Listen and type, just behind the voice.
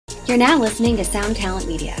You're now listening to Sound Talent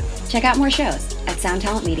Media. Check out more shows at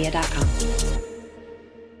soundtalentmedia.com.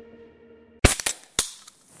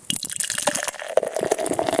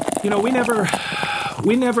 You know, we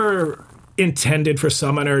never intended for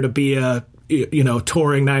Summoner to be a,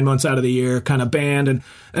 touring 9 months out of the year kind of band. And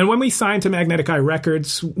when we signed to Magnetic Eye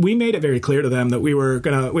Records, we made it very clear to them that we were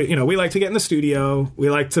we like to get in the studio. We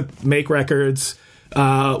like to make records.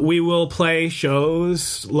 We will play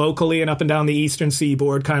shows locally and up and down the Eastern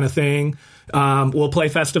Seaboard kind of thing. We'll play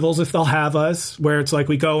festivals if they'll have us, where it's like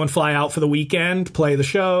we go and fly out for the weekend, play the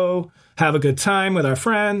show, have a good time with our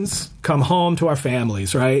friends, come home to our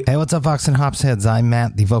families, right? Hey, what's up, Vox and Hops heads? I'm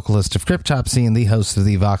Matt, the vocalist of Cryptopsy and the host of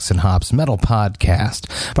the Vox and Hops Metal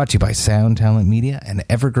Podcast, brought to you by Sound Talent Media and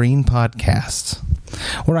Evergreen Podcasts,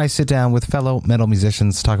 where I sit down with fellow metal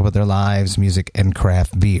musicians to talk about their lives, music, and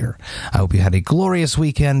craft beer. I hope you had a glorious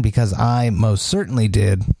weekend, because I most certainly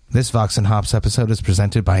did. This Vox and Hops episode is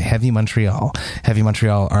presented by Heavy Montreal. Heavy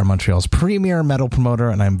Montreal are Montreal's premier metal promoter,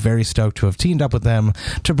 and I'm very stoked to have teamed up with them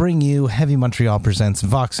to bring you Heavy Montreal presents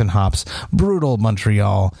Vox and Hops Brutal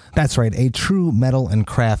Montreal. That's right, a true metal and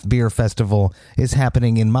craft beer festival is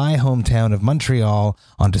happening in my hometown of Montreal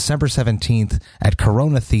on December 17th at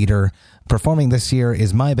Corona Theatre. Performing this year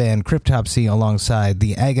is my band Cryptopsy alongside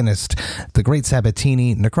The Agonist, The Great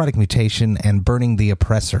Sabatini, Necrotic Mutation, and Burning the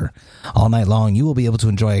Oppressor. All night long, you will be able to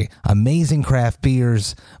enjoy amazing craft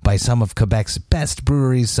beers by some of Quebec's best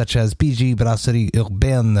breweries, such as BG Brasserie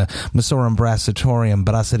Urbaine, Messorum Brassatorium,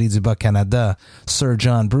 Brasserie du Bas-Canada, Sir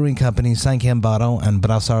John Brewing Company, Cinquième Baron, and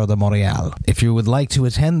Brasseur de Montréal. If you would like to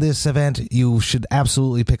attend this event, you should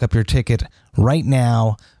absolutely pick up your ticket right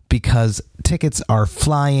now, because tickets are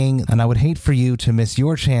flying, and I would hate for you to miss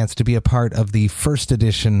your chance to be a part of the first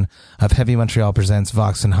edition of Heavy Montreal Presents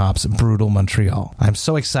Vox and Hops Brutal Montreal. I'm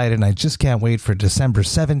so excited, and I just can't wait for December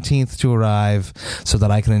 17th to arrive so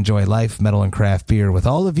that I can enjoy life, metal, and craft beer with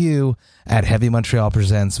all of you at Heavy Montreal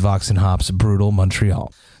Presents Vox and Hops Brutal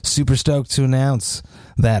Montreal. Super stoked to announce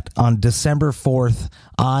that on December 4th,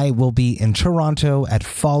 I will be in Toronto at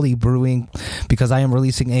Folly Brewing, because I am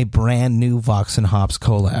releasing a brand new Vox and Hops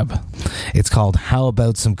collab. It's called How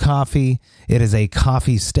About Some Coffee. It is a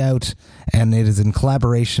coffee stout, and it is in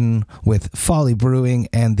collaboration with Folly Brewing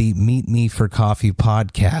and the Meet Me for Coffee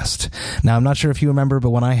podcast. Now, I'm not sure if you remember, but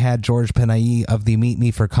when I had George Panayi of the Meet Me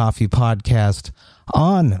for Coffee podcast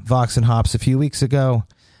on Vox and Hops a few weeks ago,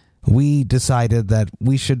 we decided that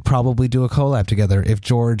we should probably do a collab together. If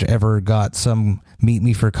George ever got some Meet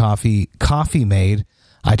Me for Coffee made,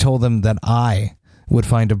 I told him that I would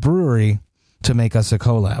find a brewery to make us a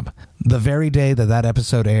collab. The very day that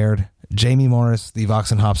episode aired, Jamie Morris, the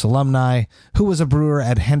Vox and Hops alumni, who was a brewer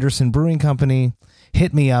at Henderson Brewing Company,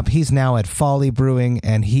 hit me up. He's now at Folly Brewing,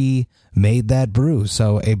 and he made that brew.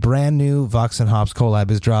 So a brand new Vox and Hops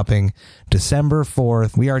collab is dropping December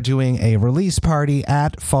 4th. We are doing a release party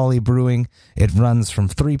at Folly Brewing. It runs from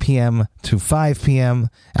 3 p.m. to 5 p.m.,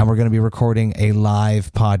 and we're going to be recording a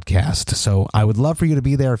live podcast. So I would love for you to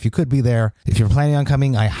be there if you could be there. If you're planning on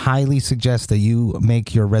coming, I highly suggest that you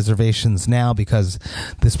make your reservations now, because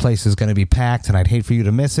this place is going to be packed, and I'd hate for you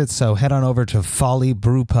to miss it. So head on over to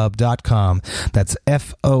follybrewpub.com. That's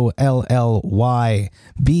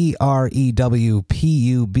FOLLYBREWPUB.com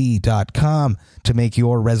to make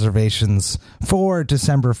your reservations for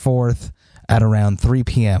December 4th at around 3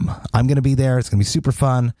 p.m. I'm going to be there. It's going to be super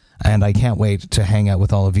fun, and I can't wait to hang out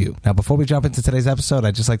with all of you. Now, before we jump into today's episode,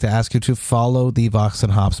 I'd just like to ask you to follow the Vox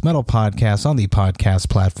and Hops Metal Podcast on the podcast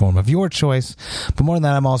platform of your choice. But more than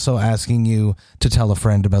that, I'm also asking you to tell a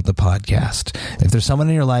friend about the podcast. If there's someone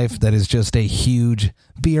in your life that is just a huge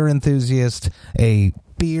beer enthusiast, a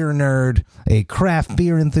beer nerd, a craft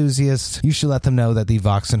beer enthusiast, you should let them know that the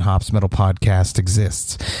Vox and Hops Metal Podcast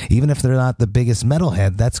exists. Even if they're not the biggest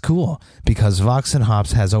metalhead, that's cool, because Vox and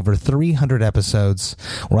Hops has over 300 episodes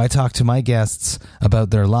where I talk to my guests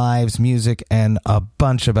about their lives, music, and a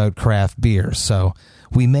bunch about craft beer. So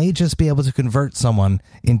we may just be able to convert someone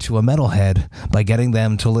into a metalhead by getting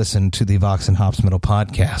them to listen to the Vox and Hops Metal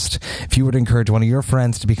Podcast. If you would encourage one of your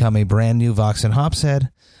friends to become a brand new Vox and Hops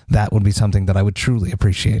head, that would be something that I would truly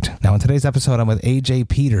appreciate. Now, in today's episode, I'm with AJ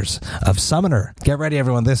Peters of Summoner. Get ready,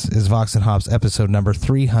 everyone. This is Vox and Hops episode number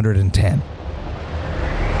 310.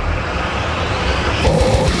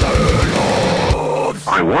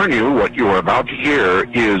 I warn you, what you are about to hear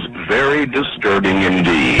is very disturbing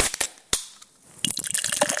indeed.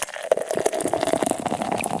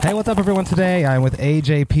 Hey, what's up, everyone? Today, I'm with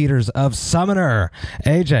AJ Peters of Summoner.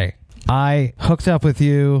 AJ, I hooked up with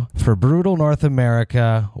you for Brutal North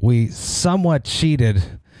America. We somewhat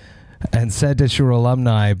cheated and said that you were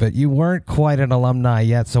alumni, but you weren't quite an alumni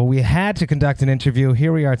yet, so we had to conduct an interview.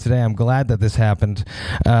 Here we are today. I'm glad that this happened.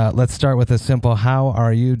 Let's start with a simple, how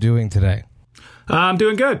are you doing today? I'm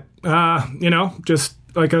doing good. Just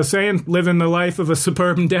like I was saying, living the life of a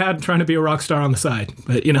suburban dad, trying to be a rock star on the side.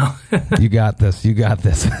 But, You got this. You got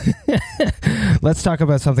this. Let's talk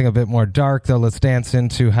about something a bit more dark, though. Let's dance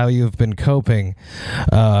into how you've been coping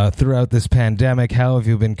throughout this pandemic. How have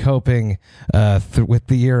you been coping with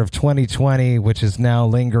the year of 2020, which is now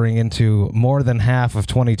lingering into more than half of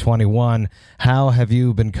 2021? How have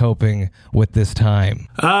you been coping with this time?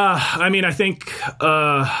 I think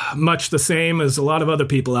much the same as a lot of other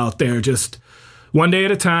people out there, just one day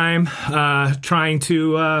at a time, trying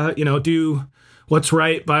to, do what's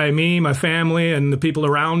right by me, my family, and the people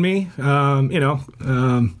around me.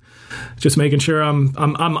 Just making sure I'm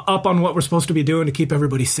up on what we're supposed to be doing to keep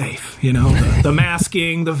everybody safe. The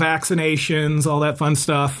masking, the vaccinations, all that fun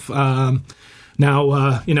stuff.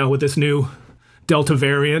 Now, with this new Delta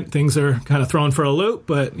variant, things are kind of thrown for a loop,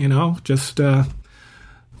 but, just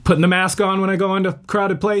putting the mask on when I go into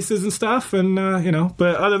crowded places and stuff. And,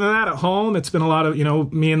 but other than that, at home, it's been a lot of,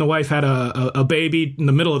 me and the wife had a baby in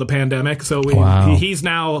the middle of the pandemic. So he's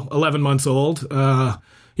now 11 months old.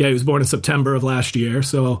 He was born in September of last year.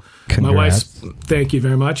 So Congrats. My wife's, thank you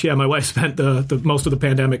very much. Yeah, my wife spent the most of the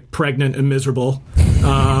pandemic pregnant and miserable.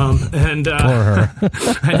 Poor her.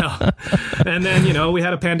 I know. And then, we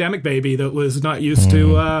had a pandemic baby that was not used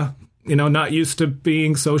to, not used to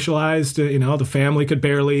being socialized. The family could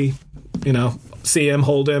barely, see him,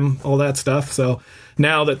 hold him, all that stuff. So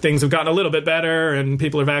now that things have gotten a little bit better and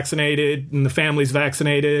people are vaccinated and the family's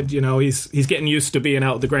vaccinated, he's getting used to being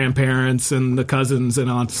out with the grandparents and the cousins and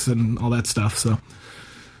aunts and all that stuff. So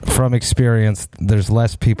from experience, there's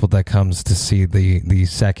less people that comes to see the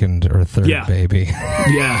second or third baby.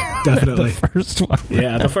 Yeah, definitely. The first one.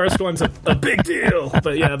 Yeah, the first one's a big deal.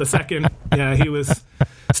 But yeah, the second, he was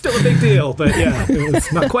still a big deal. But yeah, it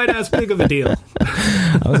was not quite as big of a deal.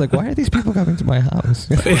 I was like, why are these people coming to my house?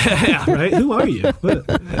 Yeah, right? Who are you?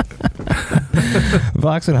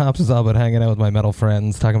 Vox and Hops is all about hanging out with my metal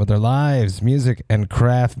friends, talking about their lives, music, and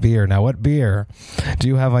craft beer. Now, what beer do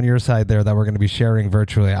you have on your side there that we're going to be sharing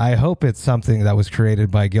virtually? I hope it's something that was created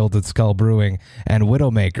by Gilded Skull Brewing and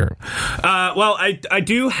Widowmaker. Well, I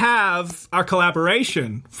do have our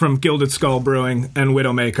collaboration from Gilded Skull Brewing and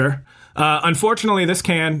Widowmaker. Unfortunately, this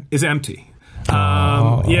can is empty.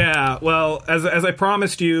 Yeah, well, as I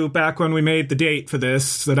promised you back when we made the date for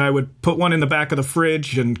this, that I would put one in the back of the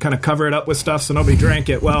fridge and kind of cover it up with stuff so nobody drank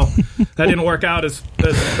it. Well, that didn't work out as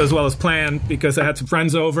well as planned because I had some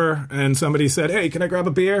friends over and somebody said, hey, can I grab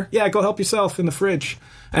a beer? Yeah, go help yourself in the fridge.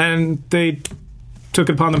 And they took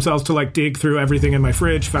it upon themselves to dig through everything in my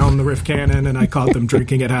fridge, found the Riff Cannon, and I caught them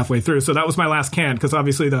drinking it halfway through. So that was my last can because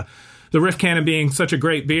obviously the Riff Cannon being such a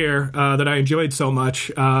great beer that I enjoyed so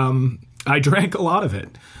much, I drank a lot of it,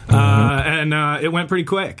 and it went pretty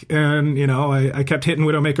quick. And, I kept hitting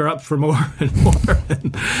Widowmaker up for more and more.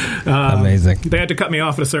 And, amazing. They had to cut me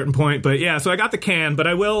off at a certain point. But, yeah, so I got the can. But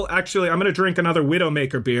I will actually, I'm going to drink another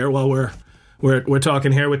Widowmaker beer while we're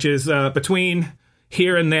talking here, which is between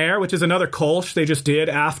Here and There, which is another Kolsch they just did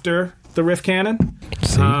after the Riff Cannon.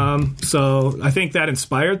 So I think that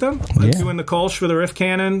inspired them doing the Kolsch for the Riff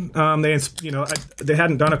Cannon. They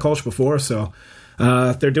hadn't done a Kolsch before, so...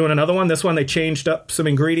 they're doing another one. This one, they changed up some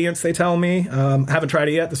ingredients, they tell me. I haven't tried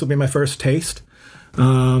it yet. This will be my first taste.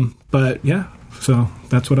 But, yeah, so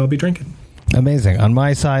that's what I'll be drinking. Amazing. On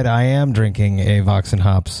my side, I am drinking a Vox and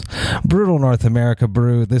Hops Brutal North America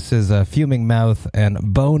brew. This is a Fuming Mouth and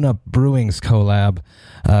Bone Up Brewing's collab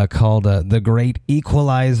called The Great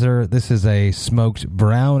Equalizer. This is a smoked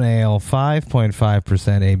brown ale,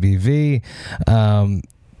 5.5% ABV.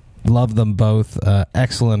 Love them both.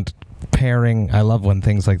 Excellent pairing. I love when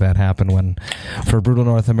things like that happen. For Brutal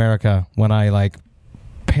North America, when I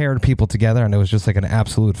paired people together and it was just an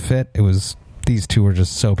absolute fit. These two were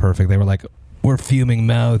just so perfect. They were like, we're Fuming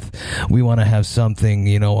Mouth. We want to have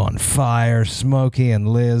something, on fire, smoky. And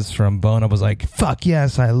Liz from Bone Up was like, fuck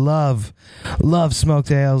yes, I love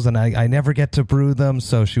smoked ales, and I never get to brew them.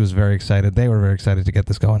 So she was very excited. They were very excited to get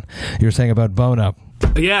this going. You were saying about Bone Up.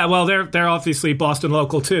 Yeah, well, they're obviously Boston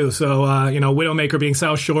local too. So Widowmaker being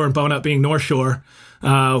South Shore and Bone Up being North Shore.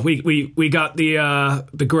 We got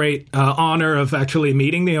the great honor of actually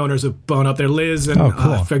meeting the owners of Bone Up. They're Liz and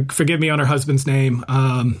cool. Forgive me on her husband's name.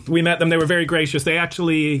 We met them. They were very gracious. They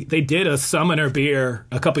did a Summoner beer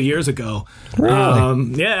a couple years ago.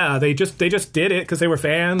 Really? Yeah, they just did it because they were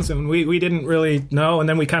fans, and we didn't really know. And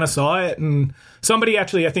then we kind of saw it, and somebody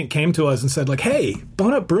actually I think came to us and said hey,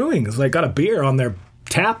 Bone Up Brewing has got a beer on their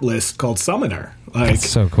tap list called Summoner. That's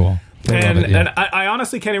so cool. And I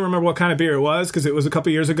honestly can't even remember what kind of beer it was because it was a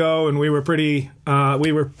couple years ago, and we were pretty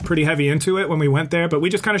heavy into it when we went there. But we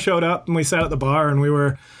just kind of showed up and we sat at the bar and we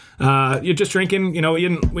were you're just drinking. You know,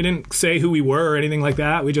 we didn't say who we were or anything like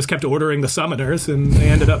that. We just kept ordering the Summoners, and they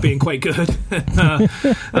ended up being quite good.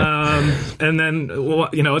 And then,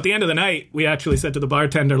 you know, at the end of the night, we actually said to the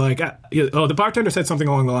bartender, like, the bartender said something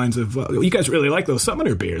along the lines of, "You guys really like those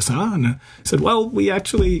Summoner beers, huh?" And I said, "Well, we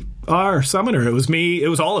actually are Summoner. It was me. It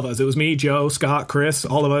was all of us. It was me, Joe, Scott, Chris,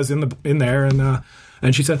 all of us in there."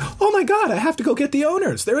 And she said, "Oh my God, I have to go get the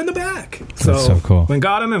owners. They're in the back." That's so cool. We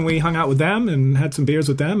got them and we hung out with them and had some beers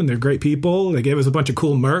with them, and they're great people. They gave us a bunch of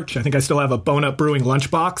cool merch. I think I still have a Bone Up Brewing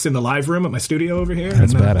lunchbox in the live room at my studio over here.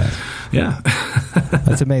 That's badass. Yeah.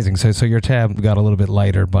 That's amazing. So your tab got a little bit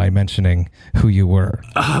lighter by mentioning who you were.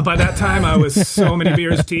 By that time, I was so many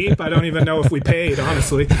beers deep, I don't even know if we paid,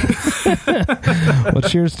 honestly. Well,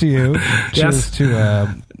 cheers to you. Cheers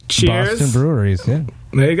to Cheers. Boston Breweries. Yeah.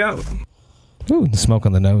 There you go. Ooh, the smoke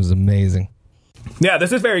on the nose is amazing. Yeah,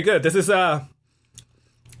 this is very good. This is a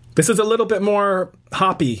little bit more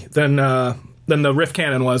hoppy than the Riff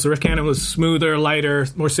Cannon was. The Riff Cannon was smoother, lighter,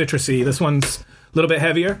 more citrusy. This one's a little bit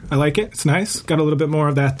heavier. I like it. It's nice. Got a little bit more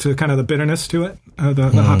of that kind of the bitterness to it,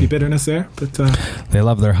 the hoppy bitterness there. But they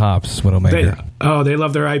love their hops, Widowmaker. They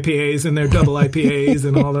love their IPAs and their double IPAs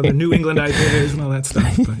and all of the New England IPAs and all that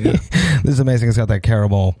stuff. But, yeah. This is amazing. It's got that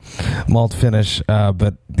caramel malt finish,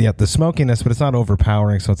 but the smokiness, but it's not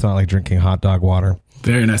overpowering, so it's not like drinking hot dog water.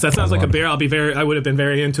 Very nice. That sounds like a beer I would have been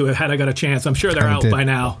very into it had I got a chance. I'm sure they're out by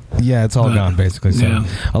now. Yeah, it's all gone basically. So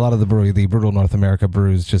a lot of the Brutal North America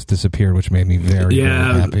brews just disappeared, which made me very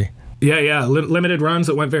happy. Yeah. Limited runs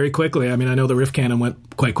that went very quickly. I mean, I know the Riff Cannon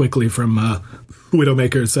went quite quickly from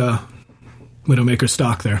Widowmaker's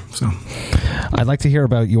stock there. So I'd like to hear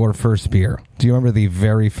about your first beer. Do you remember the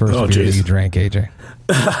very first beer that you drank, AJ?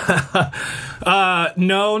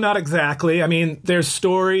 No, not exactly. I mean, there's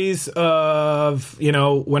stories of, you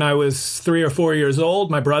know, when I was 3 or 4 years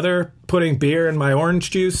old, my brother putting beer in my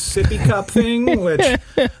orange juice sippy cup thing, which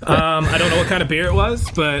I don't know what kind of beer it was,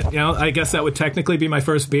 but, you know, I guess that would technically be my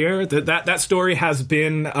first beer. That story has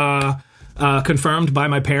been confirmed by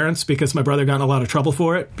my parents because my brother got in a lot of trouble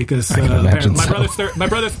for it because my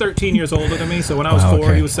brother's 13 years older than me, so when I was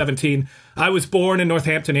 4, he was 17. I was born in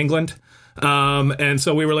Northampton, England. And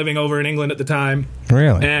so we were living over in England at the time.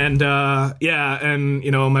 Really? And, and,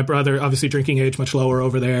 you know, my brother, obviously drinking age much lower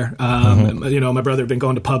over there. You know, my brother had been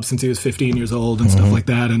going to pubs since he was 15 years old and stuff like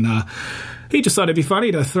that. And, he just thought it'd be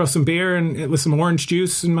funny to throw some beer and with some orange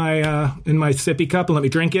juice in my sippy cup and let me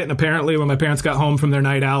drink it. And apparently, when my parents got home from their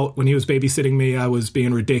night out, when he was babysitting me, I was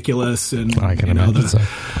being ridiculous. And I can imagine so.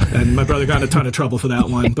 And my brother got in a ton of trouble for that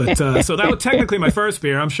one. But so that was technically my first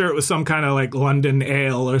beer. I'm sure it was some kind of like London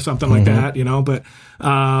ale or something like that, you know. But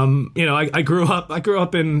you know, I grew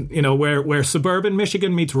up in, you know, where suburban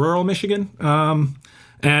Michigan meets rural Michigan.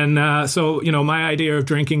 And so, you know, my idea of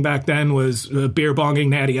drinking back then was beer bonging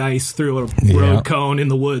Natty Ice through a road cone in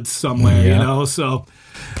the woods somewhere, you know. So,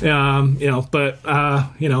 you know, but,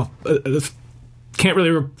 you know, can't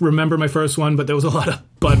really remember my first one, but there was a lot of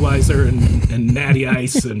Budweiser and Natty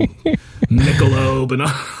Ice and Michelob and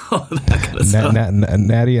all of that kind of stuff.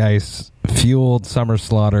 Natty Ice fueled Summer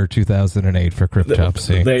Slaughter 2008 for Crypt Chop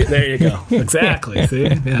C. There you go. Exactly. See?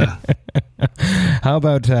 Yeah. How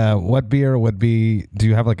about what beer would be? Do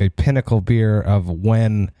you have like a pinnacle beer of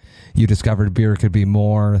when you discovered beer could be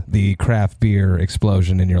more the craft beer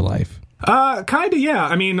explosion in your life? Kind of, yeah.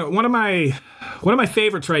 I mean, one of my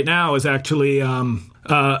favorites right now is actually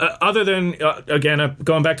other than again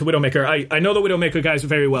going back to Widowmaker. I know the Widowmaker guys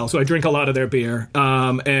very well, so I drink a lot of their beer.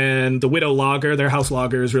 And the Widow Lager, their house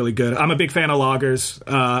lager, is really good. I'm a big fan of lagers.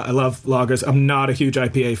 I love lagers. I'm not a huge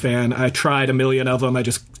IPA fan. I tried a million of them.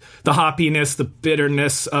 The hoppiness, the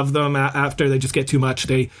bitterness of them after they just get too much.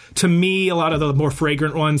 To me, a lot of the more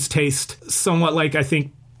fragrant ones taste somewhat like, I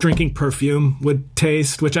think, drinking perfume would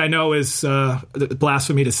taste, which I know is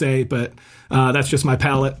blasphemy to say, but that's just my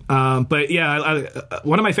palate. But yeah,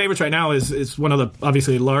 one of my favorites right now is one of the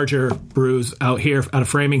obviously larger brews out here out of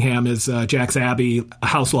Framingham is Jack's Abbey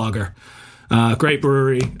House Lager. Great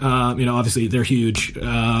brewery. You know, obviously they're huge.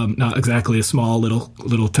 Not exactly a small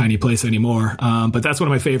little tiny place anymore. But that's one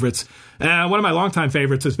of my favorites. One of my longtime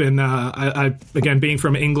favorites has been, I again, being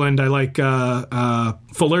from England, I like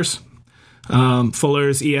Fuller's.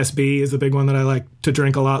 Fuller's ESB is a big one that I like to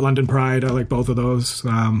drink a lot. London Pride, I like both of those.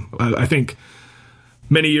 I think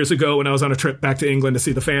many years ago when I was on a trip back to England to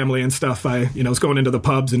see the family and stuff, I was going into the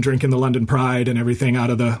pubs and drinking the London Pride and everything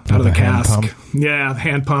out of the cask. Hand pump. Yeah,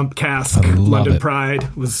 hand pump cask. London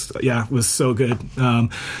Pride was so good.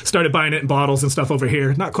 Started buying it in bottles and stuff over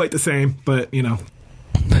here. Not quite the same, but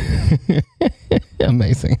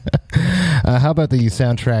Amazing. How about the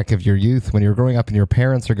soundtrack of your youth when you were growing up in your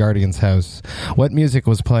parents' or guardians' house? What music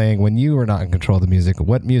was playing when you were not in control of the music?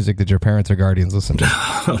 What music did your parents or guardians listen to?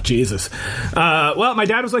 Oh, Jesus. Well, my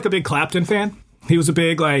dad was like a big Clapton fan. He was a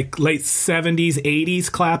big like late 70s,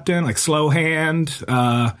 80s Clapton, like Slow Hand. So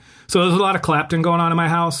there was a lot of Clapton going on in my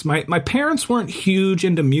house. My parents weren't huge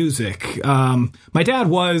into music. My dad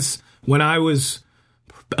was when I was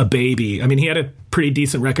a baby. I mean, he had a pretty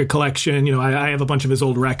decent record collection. I have a bunch of his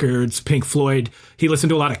old records, Pink Floyd. He listened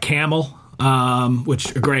to a lot of Camel,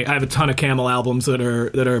 which are great. I have a ton of Camel albums that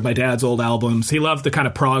are my dad's old albums. He loved the kind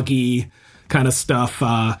of proggy kind of stuff,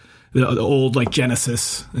 the old like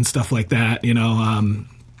Genesis and stuff like that,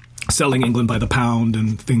 Selling England by the Pound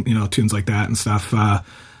and tunes like that and stuff.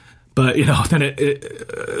 But then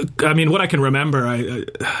I mean, what I can remember,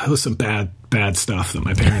 it was some bad stuff that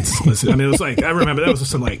my parents listened. I mean, it was like, I remember there was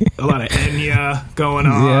some like a lot of Enya going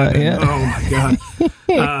on. Yeah. Oh my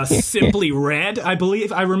God. Simply Red, I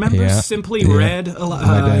believe. I remember Simply Red a lot.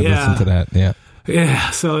 My dad listened to that. Yeah. Yeah,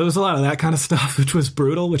 so it was a lot of that kind of stuff, which was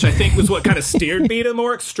brutal, which I think was what kind of steered me to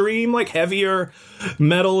more extreme, like heavier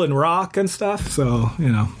metal and rock and stuff. So,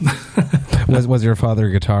 Was your father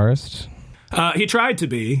a guitarist? He tried to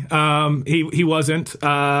be. He wasn't.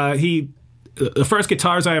 The first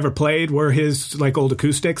guitars I ever played were his like old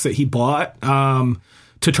acoustics that he bought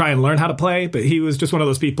to try and learn how to play. But he was just one of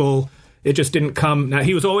those people. It just didn't come. Now,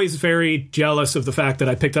 he was always very jealous of the fact that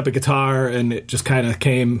I picked up a guitar and it just kind of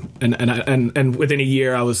came. And within a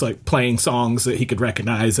year, I was like playing songs that he could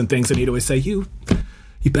recognize and things. And he'd always say, "You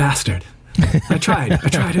bastard." I tried.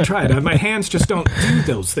 My hands just don't do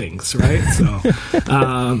those things, right? So,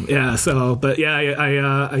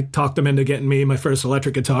 I talked them into getting me my first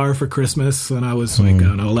electric guitar for Christmas when I was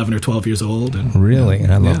 11 or 12 years old. And, really?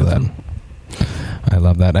 I love that. I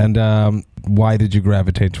love that. And why did you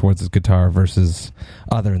gravitate towards this guitar versus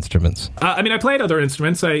other instruments? I mean, I played other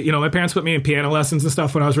instruments. My parents put me in piano lessons and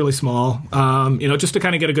stuff when I was really small. Just to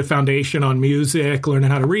kind of get a good foundation on music, learning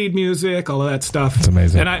how to read music, all of that stuff. It's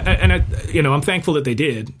amazing. And I'm thankful that they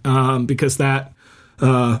did because that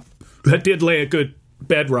did lay a good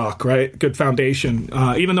bedrock, right? Good foundation.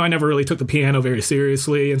 Even though I never really took the piano very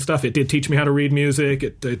seriously and stuff, it did teach me how to read music.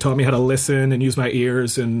 It taught me how to listen and use my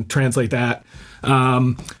ears and translate that.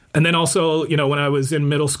 And then also, when I was in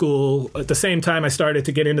middle school, at the same time I started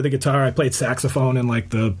to get into the guitar, I played saxophone in like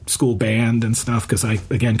the school band and stuff because I,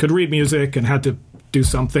 again, could read music and had to do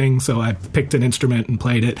something, so I picked an instrument and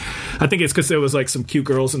played it. I think it's because there was like some cute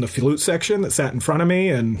girls in the flute section that sat in front of me,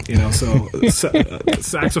 and so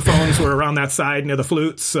saxophones were around that side near the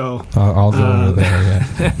flutes. So I'll go over there.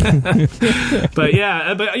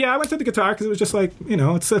 Yeah. but I went to the guitar because it was just like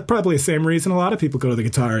it's probably the same reason a lot of people go to the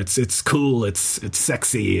guitar. It's cool. It's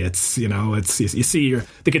sexy. It's you see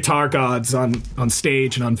the guitar gods on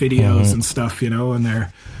stage and on videos and stuff. And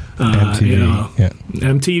they're.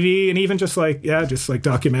 MTV and even just like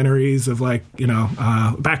documentaries of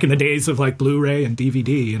back in the days of like Blu-ray and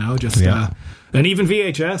DVD, and even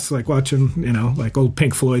VHS, like watching, like old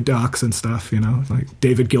Pink Floyd docs and stuff, like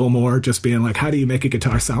David Gilmour just being like, how do you make a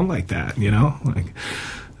guitar sound like that? Like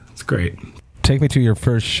it's great. Take me to your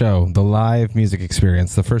first show, the live music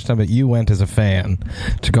experience, the first time that you went as a fan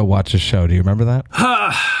to go watch a show. Do you remember that?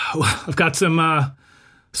 I've got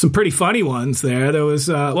some pretty funny ones there. There was,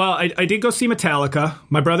 I did go see Metallica.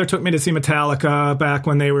 My brother took me to see Metallica back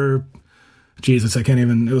when they were, Jesus, I can't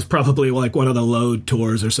even, it was probably like one of the Load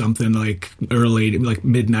tours or something, like early, like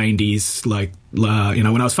mid-90s, like,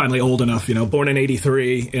 when I was finally old enough, born in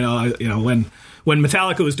 83, when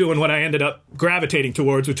Metallica was doing what I ended up gravitating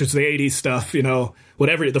towards, which is the 80s stuff,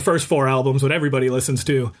 the first 4 albums, what everybody listens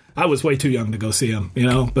to. I was way too young to go see them,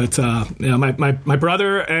 but my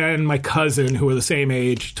brother and my cousin, who were the same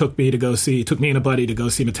age, took me and a buddy to go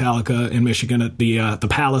see Metallica in Michigan at the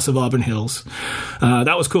Palace of Auburn Hills.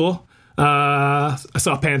 That was cool. I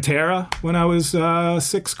saw Pantera when I was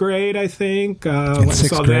 6th grade, I think. When I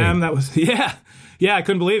saw them, that was Yeah, I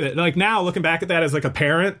couldn't believe it. Like now, looking back at that as like a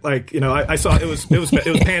parent, like I saw it was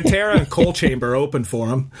Pantera and Coal Chamber open for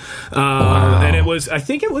them, and it was. I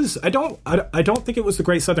think it was. I don't think it was the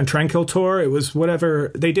Great Southern Trendkill tour. It was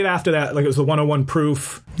whatever they did after that. Like it was the 101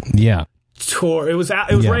 Proof. Yeah. Tour. It was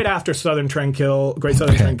right after Southern Trendkill, Great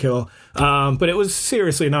Southern Trendkill. But it was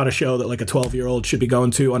seriously not a show that like a 12-year-old should be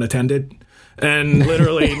going to unattended. And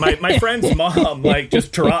literally, my friend's mom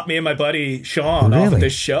just dropped me and my buddy Sean off at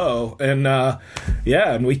this show, and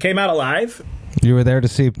and we came out alive. You were there to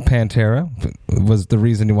see Pantera. Was the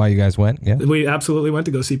reason why you guys went? Yeah, we absolutely went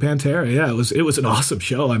to go see Pantera. Yeah, it was an awesome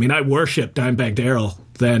show. I mean, I worshipped Dimebag Darrell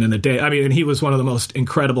then in the day. I mean, and he was one of the most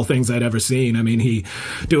incredible things I'd ever seen. I mean, he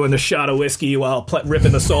doing the shot of whiskey while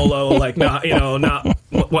ripping the solo, I mean,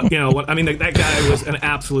 that guy was an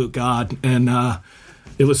absolute god, and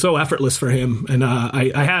it was so effortless for him. And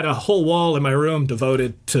I had a whole wall in my room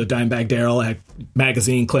devoted to Dimebag Darrell. I had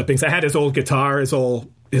magazine clippings. I had his old guitar, his old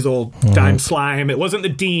Dime Slime. It wasn't the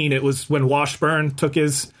Dean. It was when Washburn took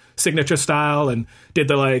his signature style and did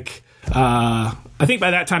the I think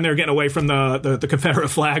by that time they were getting away from the Confederate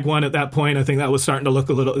flag one at that point. I think that was starting to look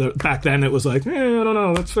a little... Back then it was like, I don't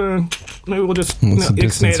know, let's maybe we'll just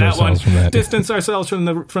ixnay that one. Distance ourselves from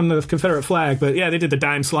the Confederate flag. But yeah, they did the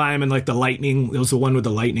Dime Slime and the lightning. It was the one with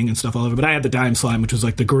the lightning and stuff all over. But I had the Dime Slime, which was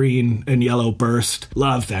the green and yellow burst.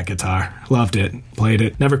 Loved that guitar. Loved it. Played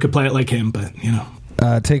it. Never could play it like him, but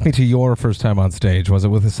take me to your first time on stage. Was it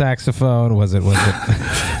with a saxophone? Was it?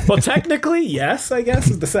 Well, technically, yes, I guess,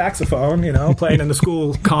 the saxophone, playing in the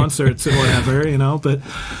school concerts and whatever, But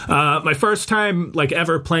my first time,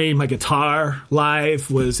 ever playing my guitar live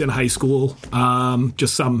was in high school.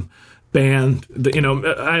 Just some band,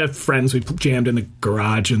 I had friends, we jammed in the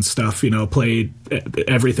garage and stuff, played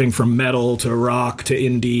everything from metal to rock to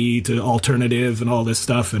indie to alternative and all this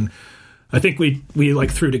stuff. And I think we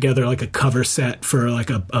threw together a cover set for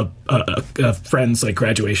a friend's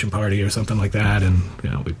graduation party or something like that, and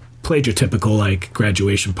we played your typical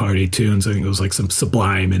graduation party tunes. I think it was some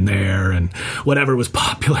Sublime in there and whatever was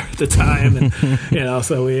popular at the time, and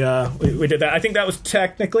so we did that. I think that was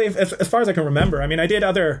technically, as far as I can remember. I mean, I did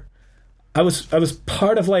other. I was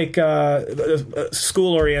part of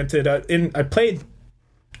school oriented. I played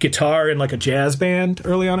guitar in a jazz band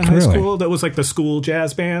early on in high school. That was the school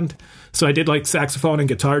jazz band. So I did saxophone and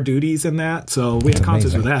guitar duties in that. So we had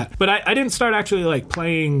concerts with that. But I didn't start actually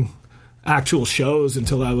playing actual shows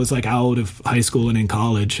until I was out of high school and in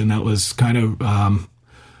college. And that was kind of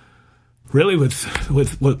really with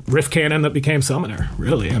what Riff Cannon that became Summoner.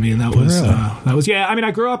 Really, I mean that was yeah. I mean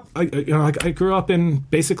I grew up I grew up in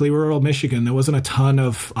basically rural Michigan. There wasn't a ton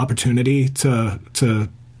of opportunity to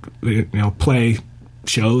play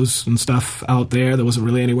shows and stuff out there. There wasn't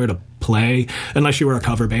really anywhere to play unless you were a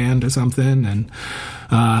cover band or something. And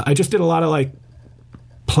I just did a lot of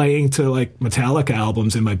playing to Metallica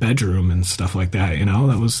albums in my bedroom and stuff like that.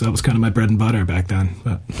 That was kind of my bread and butter back then.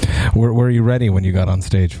 But were you ready when you got on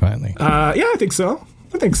stage finally? Yeah, I think so.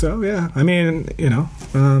 Yeah, I mean,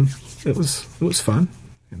 it was fun.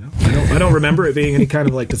 I don't remember it being any kind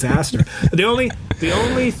of disaster. The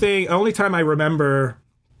only time I remember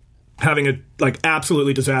having a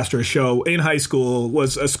absolutely disastrous show in high school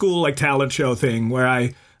was a school talent show thing where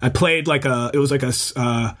I played what the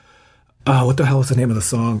hell was the name of the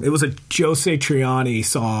song? It was a Jose Triani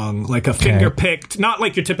song, a finger picked, not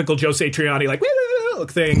your typical Jose Triani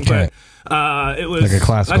thing, but it was a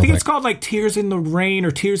classical. I think it's called Tears in the Rain or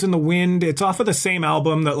Tears in the Wind. It's off of the same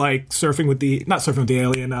album that not Surfing with the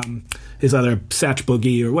Alien, his other Satch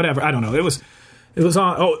Boogie or whatever. I don't know. It was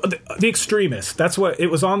on The Extremist. That's what it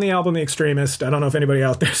was on the album The Extremist. I don't know if anybody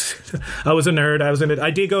out there. I was a nerd. I was in it.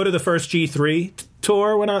 I did go to the first G3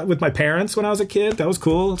 tour with my parents when I was a kid. That was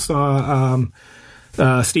cool. Saw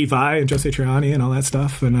Steve Vai and Jose Triani and all that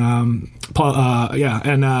stuff. And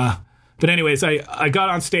but anyways, I got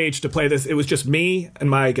on stage to play this. It was just me and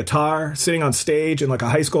my guitar sitting on stage in a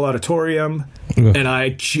high school auditorium, and I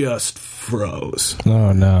just froze.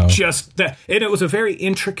 Oh no! Just that, and it was a very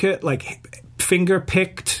intricate finger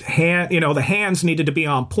picked hand. The hands needed to be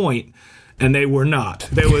on point, and they were not.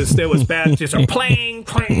 There was bad, just playing,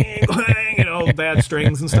 bad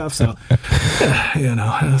strings and stuff. So,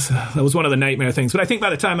 that was one of the nightmare things. But I think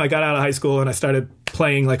by the time I got out of high school and I started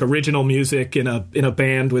playing original music in a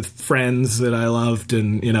band with friends that I loved,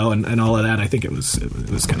 and and all of that, I think it was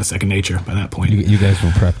kind of second nature by that point. You guys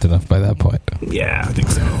were prepped enough by that point. Yeah, I think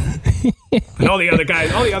so. And all the other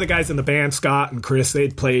guys in the band, Scott and Chris,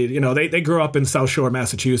 they'd played. They grew up in South Shore,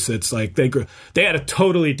 Massachusetts. They had a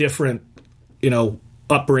totally different,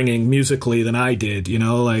 upbringing musically than I did. They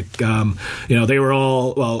were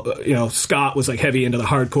all Scott was heavy into the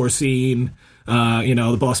hardcore scene.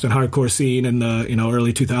 the Boston hardcore scene in the,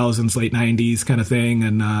 early 2000s, late 90s kind of thing.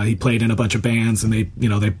 And he played in a bunch of bands, and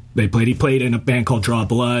he played in a band called Draw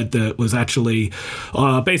Blood that was actually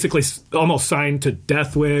basically almost signed to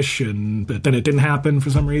Death Wish, but then it didn't happen for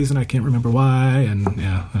some reason. I can't remember why. And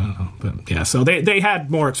yeah, I don't know. But yeah, so they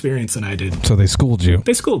had more experience than I did. So they schooled you.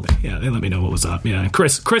 They schooled me. Yeah, they let me know what was up. Yeah, and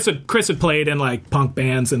Chris had played in like punk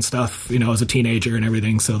bands and stuff, as a teenager and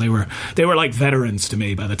everything. So they were like veterans to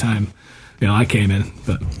me by the time I came in.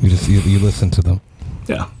 But you listened to them.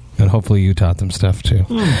 Yeah. And hopefully you taught them stuff too.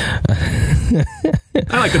 I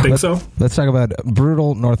like to think so. Let's talk about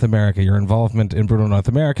Brutal North America, your involvement in Brutal North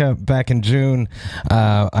America. Back in June,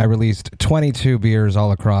 I released 22 beers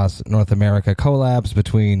all across North America, collabs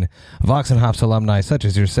between Vox and Hops alumni such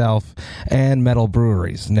as yourself and metal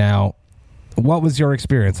breweries. Now, what was your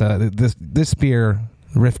experience? This beer,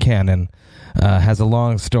 Riff Cannon, has a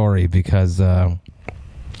long story because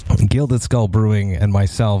Gilded Skull Brewing and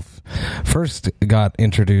myself first got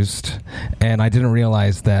introduced, and I didn't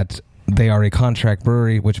realize that they are a contract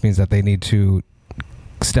brewery, which means that they need to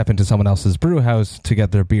step into someone else's brew house to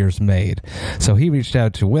get their beers made. So he reached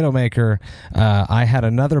out to Widowmaker. I had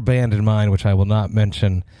another band in mind, which I will not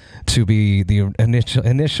mention, to be the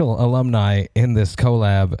initial alumni in this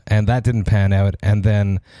collab, and that didn't pan out. And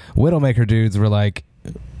then Widowmaker dudes were like,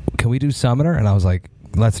 can we do Summoner? And I was like,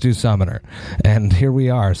 let's do Summoner. And here we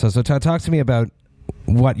are. So talk to me about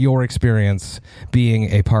what your experience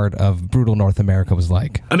being a part of Brutal North America was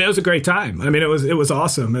like. I mean, it was a great time. I mean, it was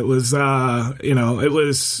awesome. It was,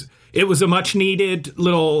 it was a much needed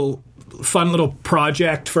fun little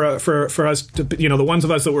project for us to, the ones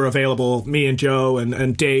of us that were available, me and Joe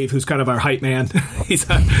and Dave, who's kind of our hype man. He's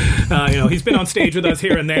he's been on stage with us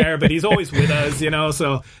here and there, but he's always with us,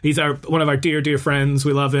 so he's one of our dear friends.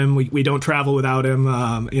 We love him. We don't travel without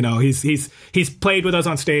him. He's played with us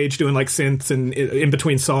on stage doing like synths and in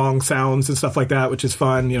between sounds and stuff like that, which is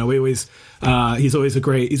fun. He's always a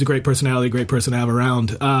great personality, great person to have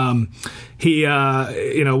around. It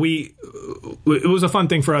was a fun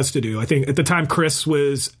thing for us to do. I think at the time Chris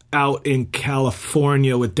was out in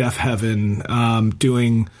California with Deaf Heaven,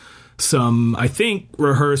 doing some, I think,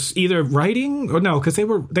 either writing or no, because they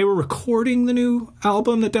were recording the new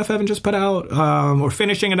album that Deaf Heaven just put out, or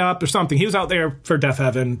finishing it up or something. He was out there for Deaf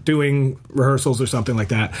Heaven doing rehearsals or something like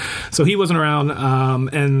that. So he wasn't around,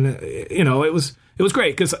 and it was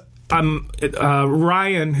great because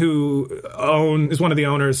Ryan, who is one of the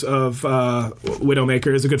owners of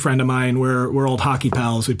Widowmaker, is a good friend of mine. We're old hockey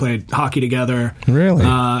pals. We played hockey together. Really?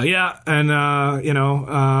 Yeah. And I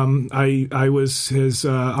was his.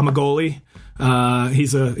 I'm a goalie.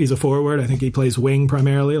 He's a forward. I think he plays wing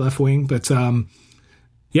primarily, left wing. But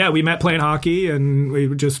we met playing hockey, and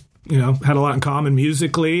we just had a lot in common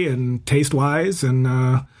musically and taste wise, and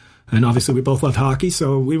obviously we both loved hockey,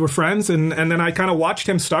 so we were friends. And then I kind of watched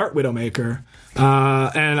him start Widowmaker,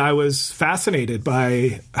 and I was fascinated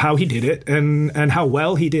by how he did it and how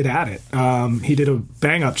well he did at it. He did a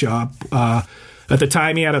bang-up job. At the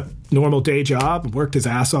time, he had a normal day job, worked his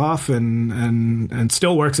ass off, and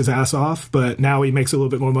still works his ass off. But now he makes a little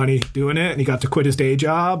bit more money doing it, and he got to quit his day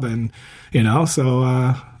job, and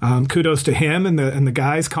so kudos to him and the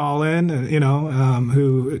guys, Colin,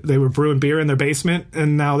 who they were brewing beer in their basement,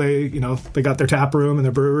 and now they got their tap room and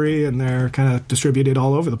their brewery, and they're kind of distributed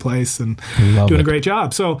all over the place and doing a great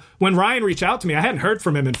job. So when Ryan reached out to me, I hadn't heard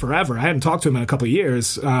from him in forever. I hadn't talked to him in a couple of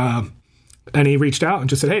years. And he reached out and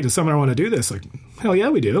just said, hey, does someone want to do this? Like, hell yeah,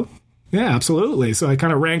 we do. Yeah, absolutely. So I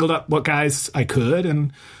kind of wrangled up what guys I could,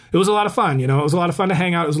 and it was a lot of fun. It was a lot of fun to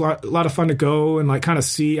hang out. It was a lot of fun to go and like kind of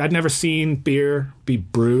see. I'd never seen beer be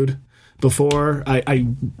brewed before. I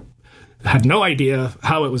had no idea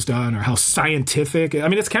how it was done or how scientific. I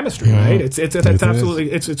mean, it's chemistry, right? It's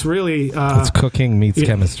absolutely, it's really... it's cooking meets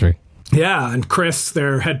chemistry. Yeah, and Chris,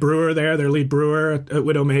 their head brewer there, their lead brewer at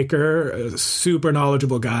Widowmaker, a super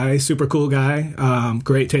knowledgeable guy, super cool guy,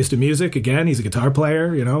 great taste in music. Again, he's a guitar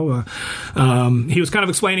player, He was kind of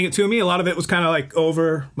explaining it to me. A lot of it was kind of like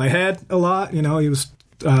over my head a lot, He was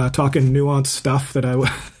talking nuanced stuff that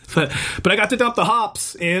but I got to dump the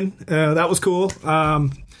hops in. That was cool.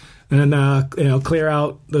 And clear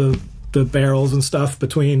out the barrels and stuff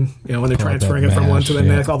between, when they're transferring it from one to the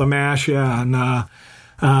next, all the mash,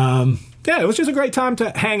 it was just a great time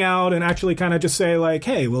to hang out and actually kind of just say like,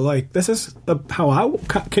 hey, well, like this is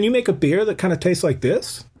can you make a beer that kind of tastes like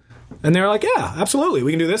this? And they're like, yeah, absolutely.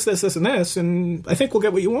 We can do this, this, this, and this. And I think we'll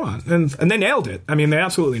get what you want. And they nailed it. I mean, they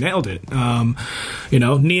absolutely nailed it.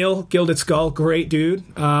 Neil, Gilded Skull, great dude.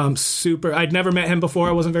 Super. I'd never met him before.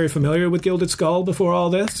 I wasn't very familiar with Gilded Skull before all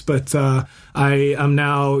this. But I am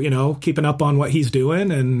now, keeping up on what he's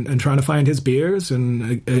doing and trying to find his beers.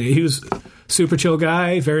 And he was super chill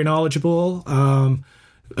guy, very knowledgeable.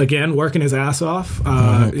 Again, working his ass off,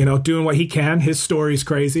 doing what he can. His story's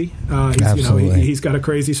crazy. He's got a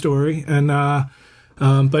crazy story, and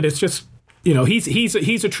but it's just,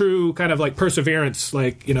 he's a true kind of like perseverance,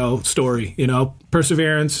 story.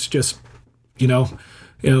 Perseverance. Just,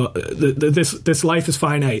 this life is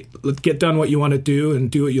finite. Get done what you want to do and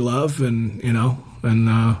do what you love, and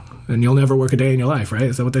you'll never work a day in your life, right?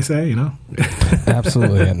 Is that what they say?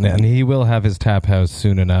 Absolutely, and he will have his tap house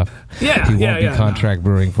soon enough. Yeah, he won't be contract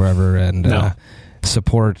brewing forever, and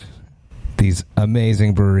support these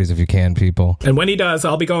amazing breweries if you can, people. And when he does,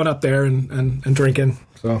 I'll be going up there and drinking.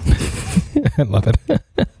 So I love it.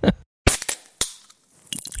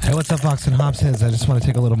 Hey, what's up, Vox and Hops heads? I just want to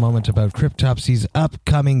take a little moment about Cryptopsy's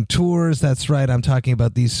upcoming tours. That's right, I'm talking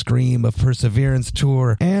about the Scream of Perseverance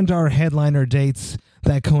tour and our headliner dates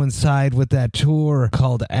that coincide with that tour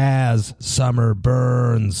called As Summer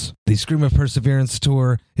Burns. The Scream of Perseverance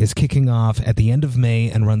tour is kicking off at the end of May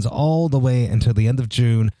and runs all the way until the end of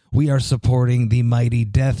June. We are supporting the mighty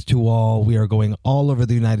Death to All. We are going all over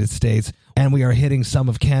the United States, and we are hitting some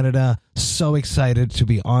of Canada. So excited to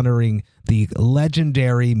be honoring the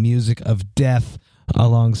legendary music of Death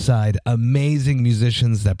alongside amazing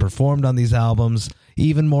musicians that performed on these albums.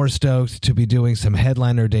 Even more stoked to be doing some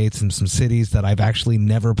headliner dates in some cities that I've actually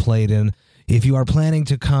never played in. If you are planning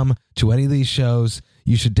to come to any of these shows,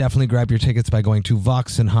 you should definitely grab your tickets by going to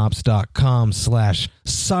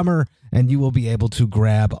voxandhops.com/summer, and you will be able to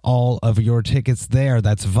grab all of your tickets there.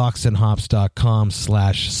 That's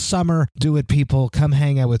voxandhops.com/summer. Do it, people. Come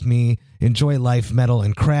hang out with me. Enjoy life, metal,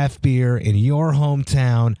 and craft beer in your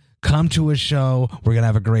hometown. Come to a show. We're going to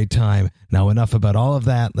have a great time. Now, enough about all of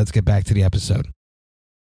that. Let's get back to the episode.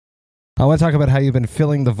 I want to talk about how you've been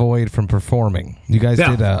filling the void from performing. You guys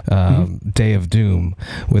did a Day of Doom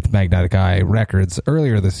with Magnetic Eye Records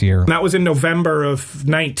earlier this year. That was in November of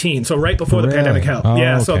 19, so right before the pandemic hit.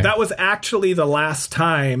 Okay. So that was actually the last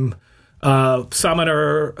time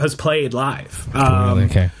Summoner has played live. Really?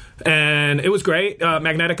 Okay. And it was great.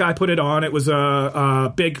 Magnetic Eye put it on. It was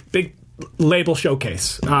a big label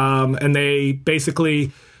showcase. And they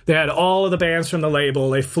basically... They had all of the bands from the label.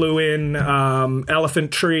 They flew in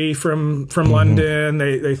Elephant Tree from London.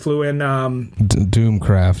 They flew in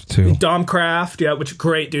Doomcraft too. Domcraft, yeah, which are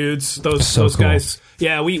great dudes. Those cool. guys.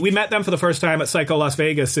 Yeah, we met them for the first time at Psycho Las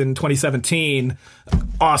Vegas in 2017.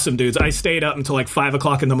 Awesome dudes. I stayed up until like 5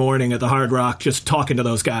 o'clock in the morning at the Hard Rock just talking to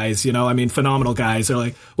those guys. Phenomenal guys. They're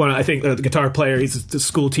like, I think the guitar player, he's a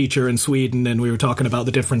school teacher in Sweden, and we were talking about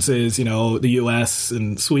the differences, the U.S.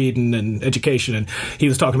 and Sweden and education, and he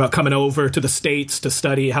was talking about coming over to the States to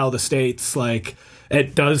study how the States,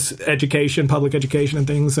 it does education, public education and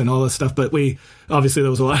things and all this stuff. But obviously there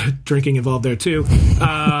was a lot of drinking involved there too.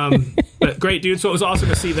 But great dude. So it was awesome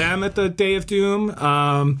to see them at the Day of Doom.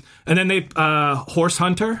 And then they, Horse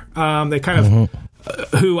Hunter, they kind of,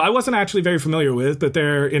 who I wasn't actually very familiar with, but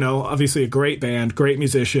they're, obviously a great band, great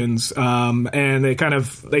musicians. And they kind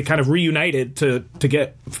of reunited to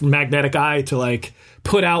get Magnetic Eye to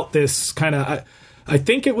put out this kind of, I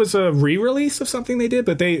think it was a re-release of something they did,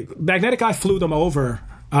 but Magnetic Eye flew them over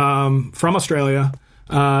from Australia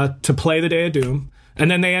to play the Day of Doom,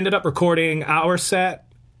 and then they ended up recording our set,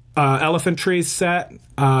 Elephant Tree's set,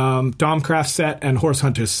 Domcraft's set, and Horse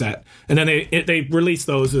Hunter's set, and then they released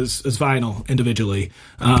those as vinyl individually,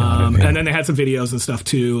 and then they had some videos and stuff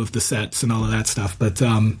too of the sets and all of that stuff. But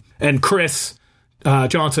and Chris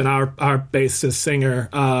Johnson, our bassist singer,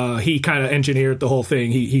 he kind of engineered the whole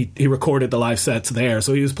thing. He recorded the live sets there,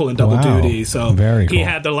 so he was pulling double duty. So very cool. He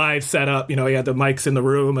had the live setup. He had the mics in the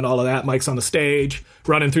room and all of that, mics on the stage,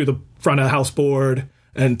 running through the front of the house board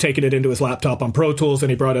and taking it into his laptop on Pro Tools,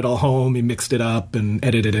 and he brought it all home. He mixed it up and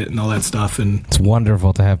edited it and all that stuff. And it's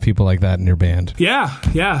wonderful to have people like that in your band. Yeah,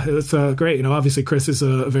 it was great. Obviously Chris is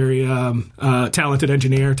a very talented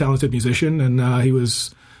engineer, talented musician, and he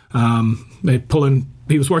was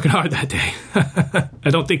he was working hard that day. I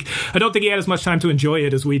don't think he had as much time to enjoy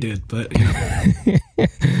it as we did, but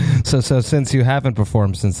So since you haven't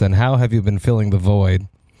performed since then, how have you been filling the void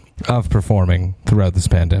of performing throughout this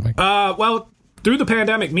pandemic? Well, through the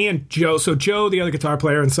pandemic, me and Joe, the other guitar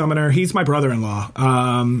player in Summoner, he's my brother-in-law.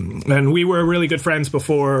 And we were really good friends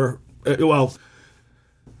before,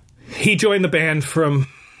 he joined the band from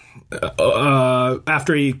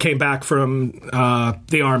after he came back from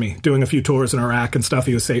the Army, doing a few tours in Iraq and stuff.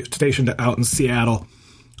 He was stationed out in Seattle.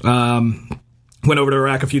 Went over to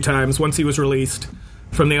Iraq a few times. Once he was released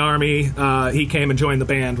from the Army, he came and joined the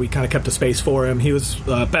band. We kind of kept a space for him. He was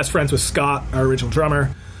best friends with Scott, our original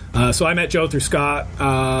drummer. So I met Joe through Scott.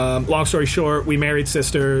 Long story short, we married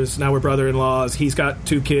sisters. Now we're brother-in-laws. He's got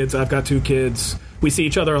 2 kids. I've got 2 kids. We see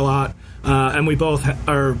each other a lot. And we both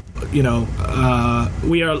are,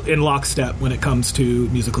 we are in lockstep when it comes to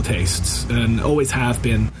musical tastes, and always have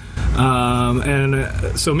been.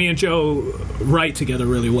 So me and Joe write together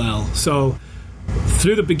really well. So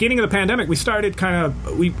through the beginning of the pandemic, we started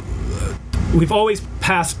we've always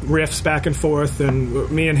passed riffs back and forth,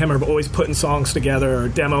 and me and him are always putting songs together or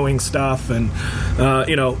demoing stuff, and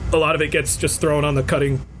a lot of it gets just thrown on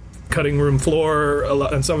the cutting room floor,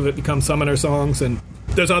 and some of it becomes Summoner songs, and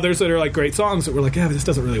there's others that are like great songs that we're like, yeah, but this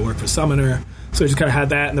doesn't really work for Summoner, so we just kind of had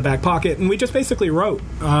that in the back pocket, and we just basically wrote.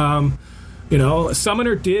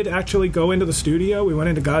 Summoner did actually go into the studio. We went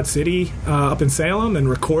into God City up in Salem and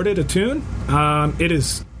recorded a tune. It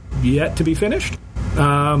is yet to be finished,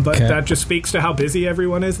 but that just speaks to how busy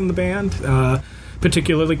everyone is in the band,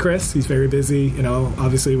 particularly Chris. He's very busy,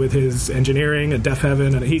 obviously with his engineering at Deaf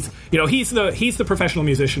Heaven, and he's the professional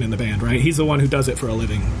musician in the band, right? He's the one who does it for a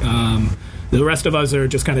living. The rest of us are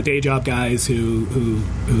just kind of day job guys who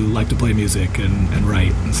like to play music and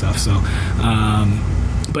write and stuff. So.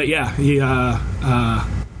 But yeah,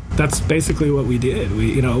 that's basically what we did.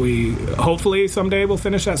 We hopefully someday we'll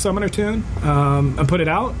finish that Summoner tune and put it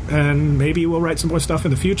out, and maybe we'll write some more stuff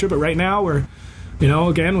in the future. But right now we're,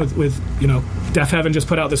 again with Deaf Heaven just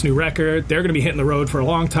put out this new record. They're going to be hitting the road for a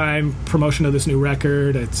long time. Promotion of this new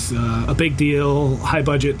record. It's a big deal, high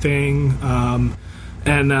budget thing.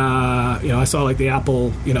 And I saw like the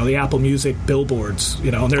Apple Music billboards,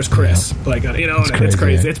 and there's Chris, it's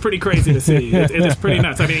crazy. It's pretty crazy to see. It's pretty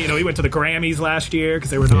nuts. I mean, he went to the Grammys last year because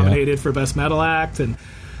they were nominated for Best Metal Act, and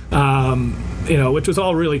which was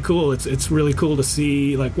all really cool. It's really cool to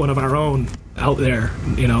see like one of our own out there,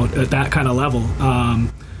 at that kind of level.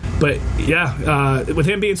 But yeah, with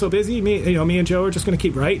him being so busy, me and Joe are just going to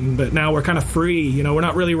keep writing. But now we're kind of free. We're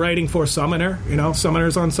not really writing for Summoner.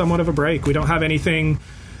 Summoner's on somewhat of a break. We don't have anything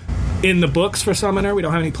in the books for Summoner. We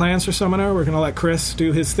don't have any plans for Summoner. We're going to let Chris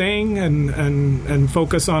do his thing and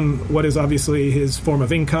focus on what is obviously his form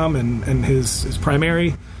of income and his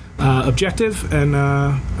primary objective. And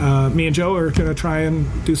me and Joe are going to try and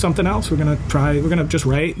do something else. We're going to just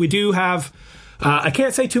write. We do have. I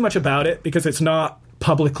can't say too much about it because it's not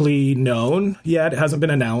publicly known yet. It hasn't been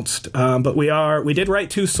announced, but we did write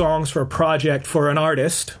 2 songs for a project for an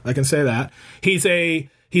artist. I can say that he's a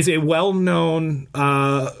well-known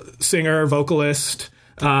singer, vocalist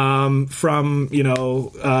from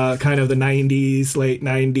kind of the 90s, late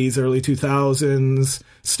 90s, early 2000s.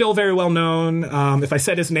 Still very well known. If I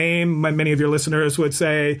said his name, many of your listeners would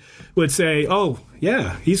say, "Oh,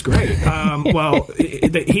 yeah, he's great."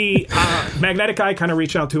 Magnetic Eye kind of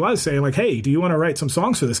reached out to us saying like, "Hey, do you want to write some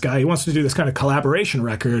songs for this guy? He wants to do this kind of collaboration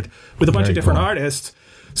record with a bunch of different artists."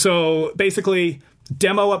 So basically,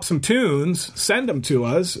 demo up some tunes, send them to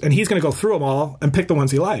us, and he's going to go through them all and pick the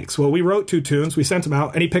ones he likes. Well, we wrote 2 tunes, we sent them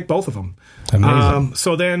out, and he picked both of them. Amazing.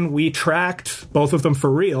 So then we tracked both of them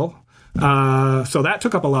for real. So that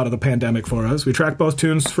took up a lot of the pandemic for us. We tracked both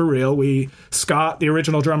tunes for real. Scott, the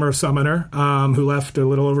original drummer of Summoner, who left a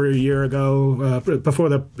little over a year ago,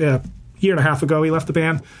 year and a half ago, he left the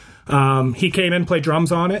band. He came in, played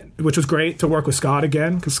drums on it, which was great to work with Scott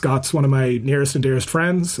again, because Scott's one of my nearest and dearest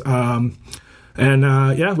friends.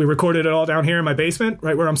 We recorded it all down here in my basement,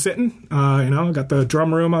 right where I'm sitting. Got the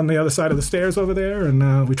drum room on the other side of the stairs over there,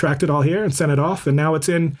 and we tracked it all here and sent it off, and now it's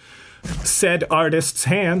in said artist's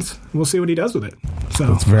hands. We'll see what he does with it. So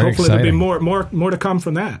hopefully exciting. There'll be more to come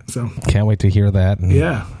from that. So can't wait to hear that. And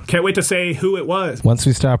can't wait to say who it was. Once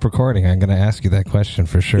we stop recording, I'm going to ask you that question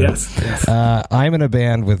for sure. Yes. I'm in a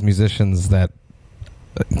band with musicians that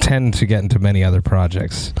tend to get into many other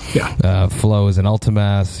projects. Yeah. Flo is in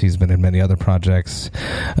Ultimass. He's been in many other projects.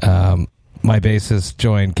 My bassist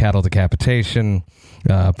joined Cattle Decapitation,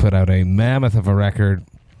 put out a mammoth of a record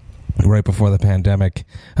right before the pandemic.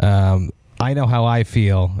 I know how I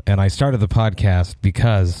feel, and I started the podcast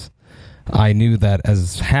because I knew that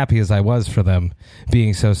as happy as I was for them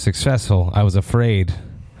being so successful, I was afraid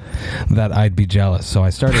that I'd be jealous. So I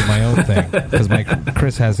started my own thing because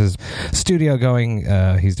Chris has his studio going.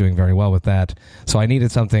 He's doing very well with that. So I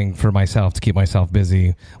needed something for myself to keep myself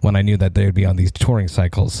busy when I knew that they'd be on these touring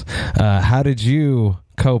cycles. How did you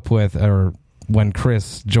cope with when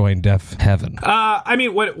Chris joined Deaf Heaven?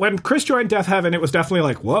 When Chris joined Deaf Heaven, it was definitely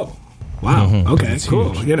like, whoa. Wow. Mm-hmm. Okay. It's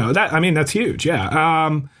Cool. huge. You know that. I mean, that's huge.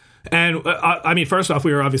 Yeah. And I mean, first off,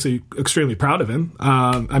 we were obviously extremely proud of him.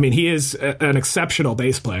 I mean, he is an exceptional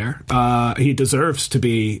bass player. He deserves to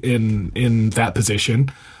be in that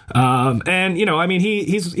position. And you know, I mean,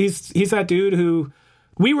 he's that dude who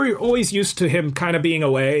we were always used to him kind of being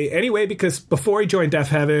away anyway, because before he joined Deaf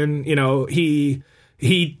Heaven, you know, he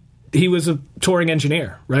was a touring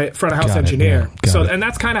engineer, right? Front of house engineer. And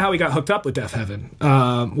that's kind of how he got hooked up with Deaf Heaven,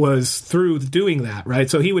 was through doing that, right?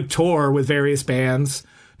 So he would tour with various bands,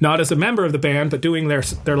 not as a member of the band, but doing their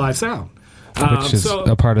live sound. Which is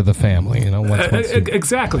a part of the family, you know?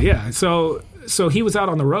 Exactly, yeah. So he was out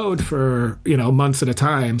on the road for, you know, months at a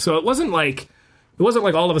time. So it wasn't like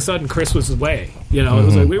all of a sudden Chris was away. You know, it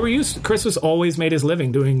was like Chris was always made his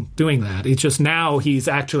living doing that. It's just now he's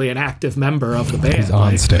actually an active member of the band. He's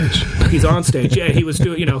on stage. He's on stage. Yeah, he was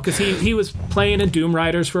doing, you know, because he was playing in Doom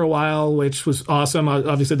Riders for a while, which was awesome.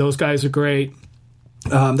 Obviously, those guys are great.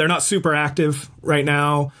 They're not super active right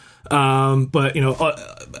now, but, you know,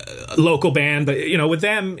 local band. But, you know, with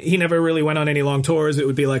them, he never really went on any long tours. It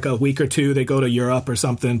would be like a week or two. They go to Europe or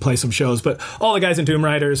something, play some shows. But all the guys in Doom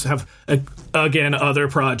Riders have, again, other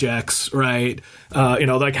projects, right? You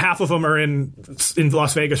know, like half of them are in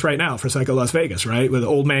Las Vegas right now for Psycho Las Vegas, right? With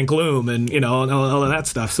Old Man Gloom and, you know, and all of that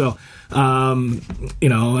stuff. So, you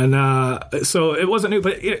know, and so it wasn't new,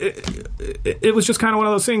 but it was just kind of one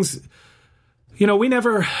of those things. You know, we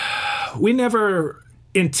never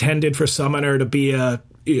intended for Summoner to be a,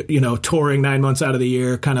 you know, touring 9 months out of the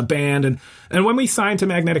year kind of band. And when we signed to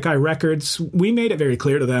Magnetic Eye Records, we made it very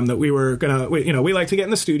clear to them that we were we like to get in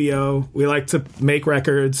the studio. We like to make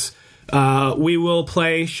records. We will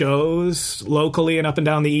play shows locally and up and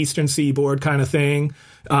down the Eastern Seaboard kind of thing.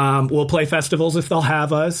 We'll play festivals if they'll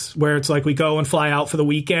have us, where it's like we go and fly out for the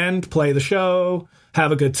weekend, play the show,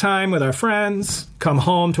 have a good time with our friends, come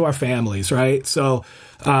home to our families, right? So,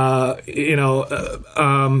 you know,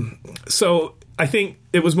 so I think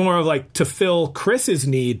it was more of like to fill Chris's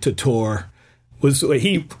need to tour. Was like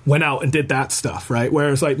he went out and did that stuff, right?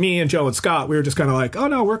 Whereas like me and Joe and Scott, we were just kind of like, oh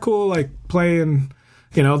no, we're cool, like playing,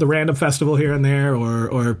 you know, the random festival here and there,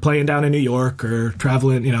 or playing down in New York, or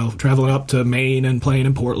traveling up to Maine and playing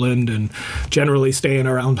in Portland, and generally staying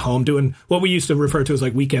around home doing what we used to refer to as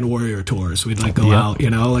like weekend warrior tours. We'd like go out, you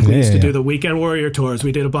know, like we used to do the weekend warrior tours.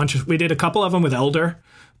 We did a couple of them with Elder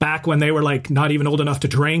back when they were like not even old enough to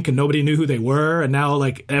drink and nobody knew who they were, and now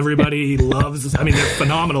like everybody loves. I mean, they're a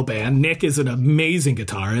phenomenal band. Nick is an amazing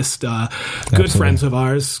guitarist. Good friends of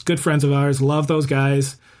ours. Love those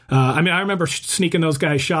guys. I mean, I remember sneaking those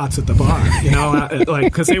guys shots at the bar, you know, like,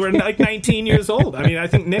 because they were like 19 years old. I mean, I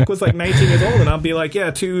think Nick was like 19 years old, and I'll be like,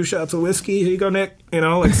 yeah, 2 shots of whiskey. Here you go, Nick. You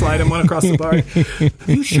know, like slide him one across the bar.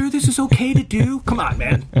 Are you sure this is okay to do? Come on,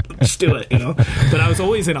 man. Just do it, you know. But I was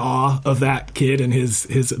always in awe of that kid and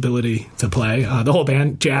his ability to play. The whole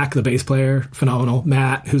band, Jack, the bass player, phenomenal.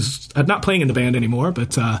 Matt, who's not playing in the band anymore,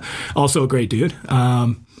 but also a great dude.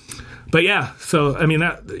 But yeah, so, I mean,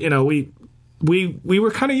 that, you know, we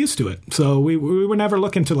were kind of used to it. So we were never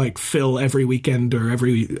looking to like fill every weekend or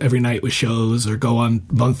every night with shows, or go on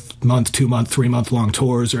month, 2 month, 3 month long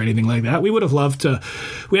tours or anything like that. We would have loved to.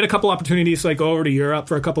 We had a couple opportunities to like go over to Europe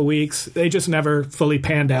for a couple weeks. They just never fully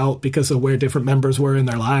panned out because of where different members were in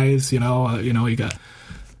their lives. You know, you got.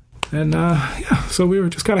 And yeah, so we were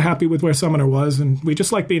just kind of happy with where Summoner was, and we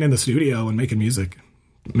just like being in the studio and making music.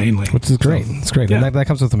 Mainly, which is great. It's great, yeah. And that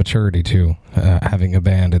comes with the maturity too. Having a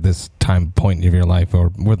band at this point of your life,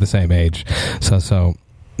 or we're the same age, so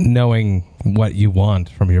knowing what you want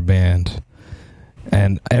from your band,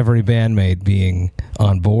 and every bandmate being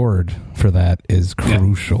on board for that is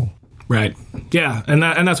crucial. Yeah. Right? Yeah, and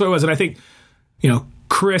that's what it was. And I think, you know,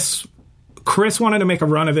 Chris wanted to make a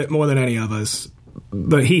run of it more than any of us.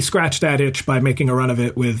 But he scratched that itch by making a run of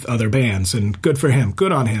it with other bands, and good for him,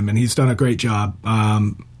 good on him, and he's done a great job.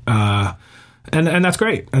 And that's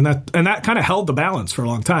great, and that kind of held the balance for a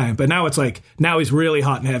long time. But now it's like he's really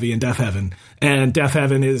hot and heavy in Deaf Heaven, and Deaf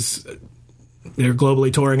Heaven is their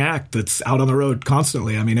globally touring act that's out on the road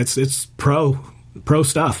constantly. I mean, it's pro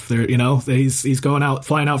stuff. They're, you know, he's going out,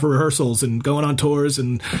 flying out for rehearsals and going on tours,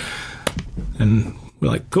 and we're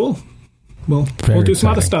like, cool. We'll do some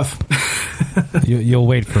other stuff. You'll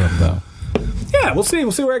wait for him, though. Yeah, we'll see.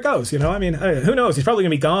 We'll see where it goes. You know, I mean, who knows? He's probably going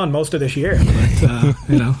to be gone most of this year. But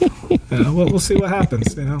you know, we'll see what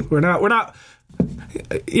happens. You know, we're not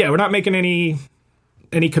making any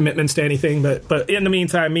commitments to anything. But in the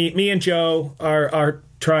meantime, me and Joe are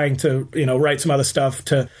trying to, you know, write some other stuff.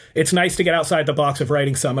 It's nice to get outside the box of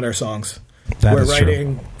writing Summoner songs. It's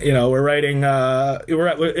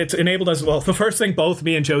enabled us. Well, the first thing both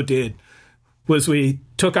me and Joe did was we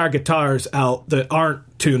took our guitars out that aren't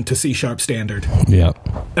tuned to C sharp standard. Yeah.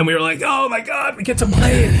 And we were like, oh my God, we get to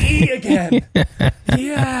play in E again.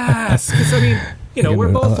 Yes. Because, I mean,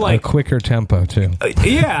 we're both a like... quicker tempo, too.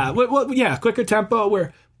 Quicker tempo.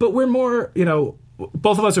 We're more,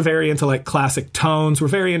 both of us are very into like classic tones. We're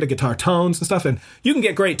very into guitar tones and stuff. And you can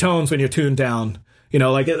get great tones when you're tuned down.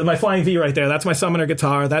 Like my Flying V right there, that's my Summoner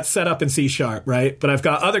guitar. That's set up in C sharp, right? But I've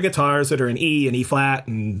got other guitars that are in E and E flat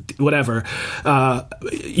and whatever.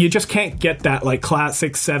 You just can't get that like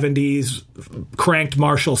classic 70s cranked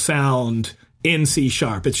Marshall sound in C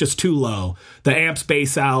sharp. It's just too low. The amps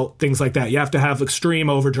bass out, things like that. You have to have extreme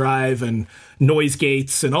overdrive and noise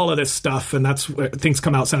gates and all of this stuff, and that's where things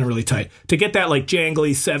come out sounding really tight. To get that like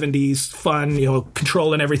jangly 70s fun,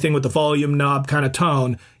 controlling everything with the volume knob kind of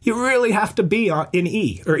tone, you really have to be in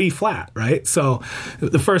E or E flat, right? So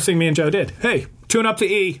the first thing me and Joe did, hey, tune up to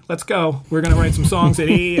E, let's go. We're going to write some songs in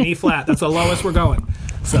E and E flat. That's the lowest we're going.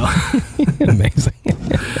 So amazing.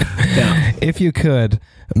 Yeah. If you could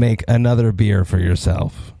make another beer for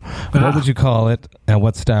yourself, what would you call it, and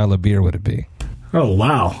what style of beer would it be? Oh,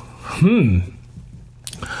 wow.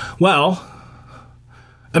 Well,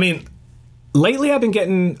 I mean, lately I've been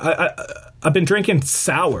getting... I've been drinking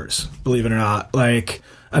sours, believe it or not. Like,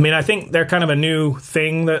 I mean, I think they're kind of a new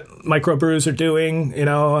thing that microbrews are doing,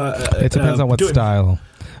 It depends on what style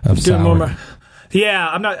of sour.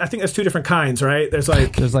 Yeah, I think there's two different kinds, right? There's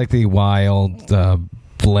like the wild...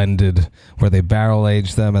 blended, where they barrel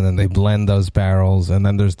age them and then they blend those barrels, and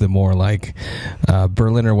then there's the more like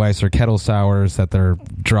Berliner Weiss or kettle sours that they're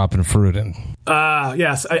dropping fruit in.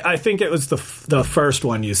 Yes, I think it was the first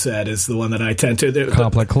one you said is the one that I tend to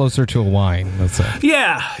like closer to a wine, let's say.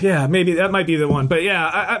 Yeah, maybe that might be the one, but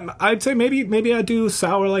yeah, I'd say maybe I do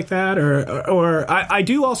sour like that, or I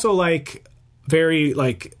do also like very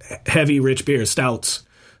like heavy rich beers, stouts,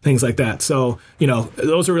 things like that. So,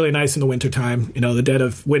 those are really nice in the wintertime. The dead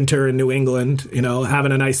of winter in New England,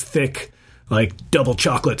 having a nice thick, like double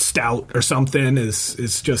chocolate stout or something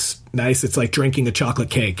is just nice. It's like drinking a chocolate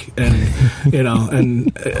cake.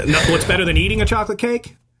 And, what's better than eating a chocolate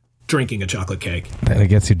cake? Drinking a chocolate cake. And it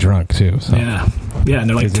gets you drunk, too. So. Yeah, and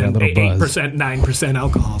they're like 8%, 9%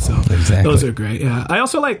 alcohol. So exactly. Those are great. Yeah, I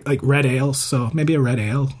also like red ales. So maybe a red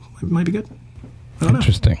ale might be good. I don't know.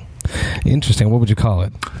 Interesting. What would you call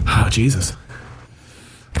it? Oh, Jesus.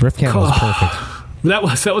 Riff Candle is perfect. That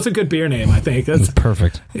was a good beer name, I think. That's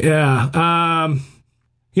perfect. Yeah.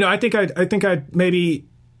 I think I'd maybe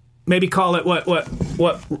call it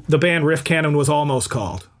what the band Riff Cannon was almost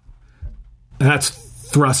called. And that's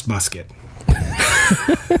Thrust Musket.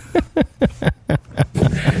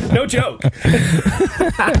 No joke.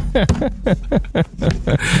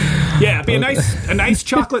 Yeah, it'd be a nice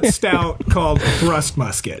chocolate stout called Thrust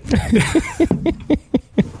Musket.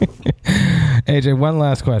 AJ, one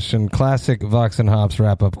last question. Classic Vox and Hops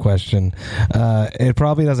wrap-up question. It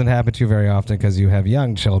probably doesn't happen to you very often because you have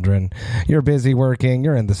young children. You're busy working.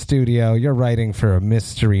 You're in the studio. You're writing for a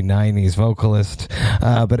mystery 90s vocalist.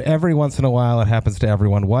 But every once in a while, it happens to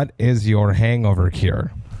everyone. What is your hangover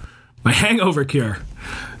cure? My hangover cure?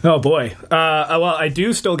 Oh, boy. Well, I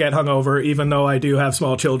do still get hungover, even though I do have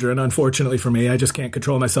small children. Unfortunately for me, I just can't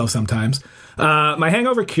control myself sometimes. My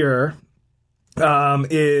hangover cure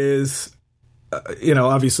is...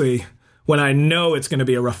 obviously, when I know it's going to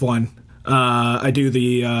be a rough one, I do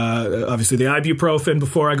the ibuprofen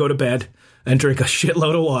before I go to bed and drink a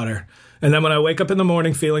shitload of water. And then when I wake up in the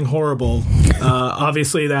morning feeling horrible,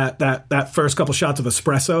 obviously that first couple shots of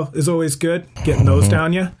espresso is always good, getting those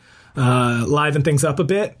down you. Liven things up a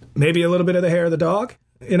bit. Maybe a little bit of the hair of the dog,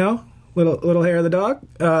 little hair of the dog.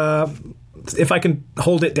 If I can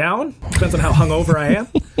hold it down, depends on how hungover I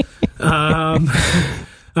am.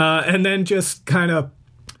 And then just kind of,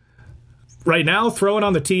 right now, throw it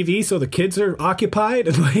on the TV so the kids are occupied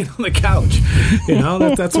and laying on the couch.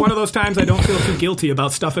 That's one of those times I don't feel too guilty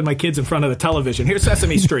about stuffing my kids in front of the television. Here's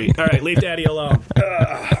Sesame Street. All right, leave Daddy alone.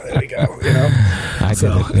 There we go. I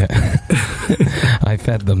did it. Yeah. I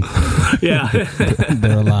fed them. Yeah.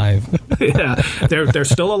 They're alive. Yeah, they're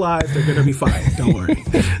still alive. They're going to be fine. Don't worry.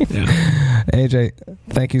 Yeah. AJ,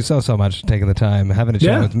 thank you so much for taking the time, having a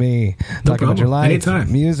chat with me, talking about your life,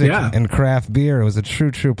 anytime. Music, and craft beer. It was a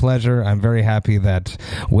true pleasure. I'm very happy that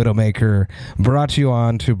Widowmaker brought you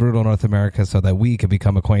on to Brutal North America so that we could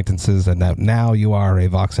become acquaintances, and that now you are a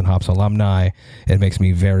Vox and Hops alumni. It makes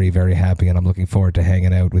me very, very happy, and I'm looking forward to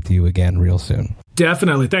hanging out with you again real soon.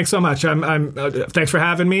 Definitely. Thanks so much. I'm thanks for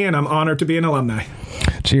having me, and I'm honored to be an alumni.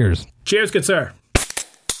 Cheers. Cheers, good sir.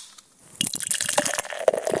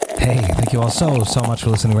 Hey, thank you all so much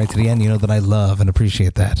for listening right to the end. You know that I love and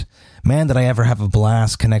appreciate that. Man, did I ever have a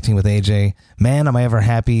blast connecting with AJ. Man, am I ever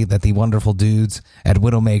happy that the wonderful dudes at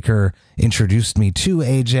Widowmaker introduced me to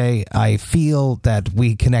AJ. I feel that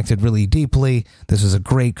we connected really deeply. This was a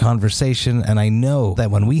great conversation, and I know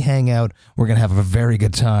that when we hang out, we're going to have a very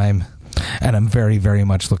good time. And I'm very, very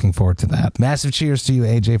much looking forward to that. Massive cheers to you,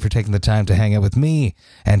 AJ, for taking the time to hang out with me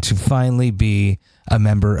and to finally be a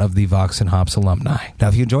member of the Vox and Hops alumni. Now,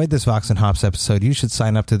 if you enjoyed this Vox and Hops episode, you should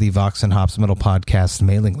sign up to the Vox and Hops Metal Podcast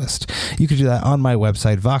mailing list. You can do that on my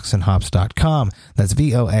website, voxandhops.com. That's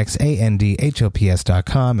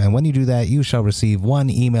VOXANDHOPS.com. And when you do that, you shall receive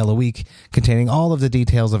one email a week containing all of the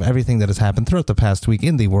details of everything that has happened throughout the past week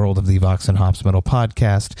in the world of the Vox and Hops Metal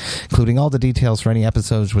Podcast, including all the details for any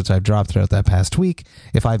episodes which I've dropped throughout that past week,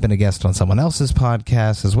 if I've been a guest on someone else's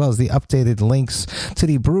podcast, as well as the updated links to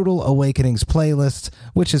the Brutal Awakenings playlist,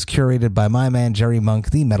 which is curated by my man Jerry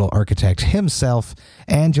Monk, the metal architect himself.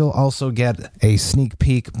 And you'll also get a sneak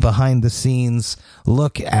peek behind the scenes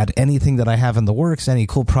look at anything that I have in the works, any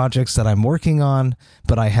cool projects that I'm working on,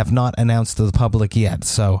 but I have not announced to the public yet.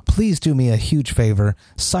 So please do me a huge favor,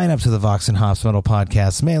 sign up to the Vox and Hops Metal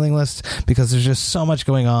Podcast mailing list, because there's just so much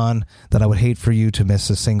going on that I would hate for you to miss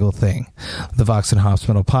a single thing. The Vox and Hops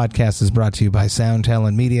Metal Podcast is brought to you by Sound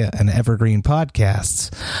Talent Media and Evergreen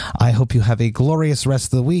Podcasts. I hope you have a glorious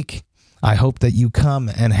rest of the week. I hope that you come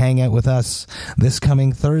and hang out with us this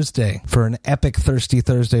coming Thursday for an epic Thirsty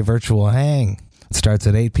Thursday virtual hang. It starts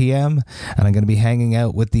at 8 p.m., and I'm going to be hanging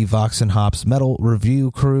out with the Vox and Hops Metal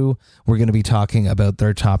Review crew. We're going to be talking about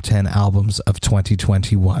their top 10 albums of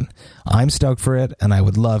 2021. I'm stoked for it, and I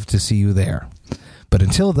would love to see you there. But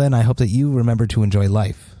until then, I hope that you remember to enjoy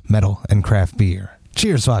life, metal, and craft beer.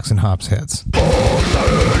 Cheers, Vox and Hops heads.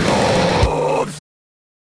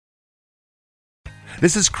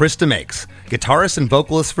 This is Krista Makes, guitarist and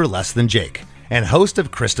vocalist for Less Than Jake, and host of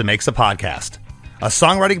Krista Makes a Podcast, a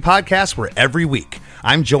songwriting podcast where every week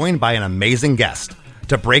I'm joined by an amazing guest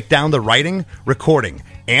to break down the writing, recording,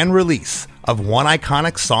 and release of one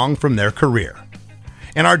iconic song from their career.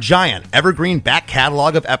 In our giant evergreen back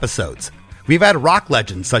catalog of episodes, we've had rock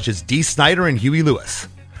legends such as Dee Snider and Huey Lewis,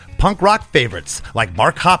 punk rock favorites like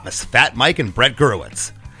Mark Hoppus, Fat Mike, and Brett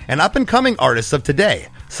Gurewitz, and up-and-coming artists of today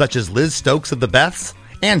such as Liz Stokes of the Beths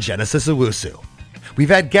and Genesis Owusu. We've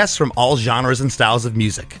had guests from all genres and styles of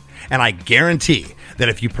music, and I guarantee that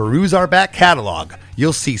if you peruse our back catalog,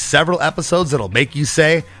 you'll see several episodes that'll make you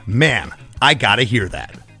say, man, I gotta hear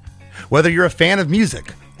that. Whether you're a fan of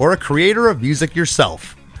music or a creator of music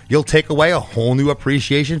yourself, you'll take away a whole new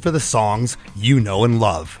appreciation for the songs you know and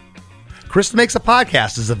love. Krista Makes a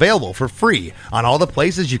Podcast is available for free on all the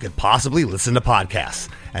places you could possibly listen to podcasts,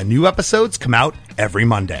 and new episodes come out every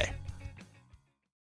Monday.